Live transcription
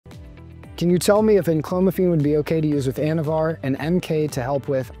Can you tell me if enclomiphene would be okay to use with Anavar and MK to help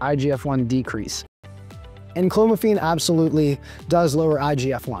with IGF-1 decrease? Enclomiphene absolutely does lower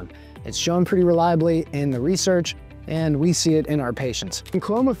IGF-1. It's shown pretty reliably in the research, and we see it in our patients.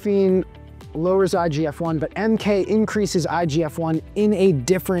 Enclomiphene lowers IGF-1, but MK increases IGF-1 in a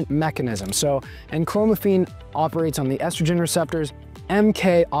different mechanism. So enclomiphene operates on the estrogen receptors,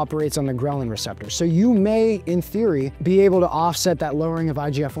 MK operates on the ghrelin receptors. So you may, in theory, be able to offset that lowering of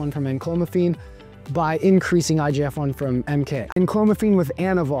IGF-1 from enclomiphene by increasing IGF-1 from MK. Enclomiphene with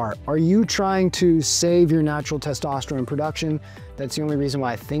Anavar, are you trying to save your natural testosterone production? That's the only reason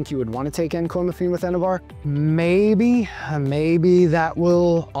why I think you would want to take enclomiphene with Anavar. Maybe that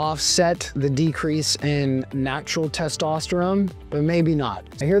will offset the decrease in natural testosterone, but maybe not.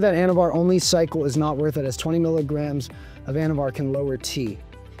 I hear that Anavar only cycle is not worth it, as 20 milligrams of Anavar can lower T.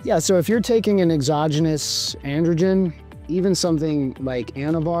 Yeah, so if you're taking an exogenous androgen, even something like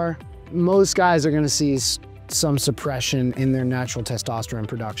Anavar, most guys are gonna see some suppression in their natural testosterone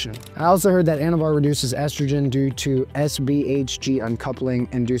production. I also heard that Anavar reduces estrogen due to SHBG uncoupling,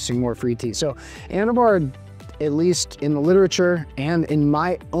 inducing more free T. So Anavar, at least in the literature and in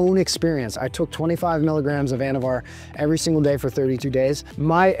my own experience, I took 25 milligrams of Anavar every single day for 32 days.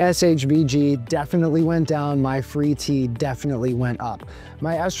 My SHBG definitely went down, my free T definitely went up.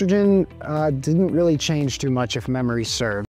 My estrogen didn't really change too much if memory serves.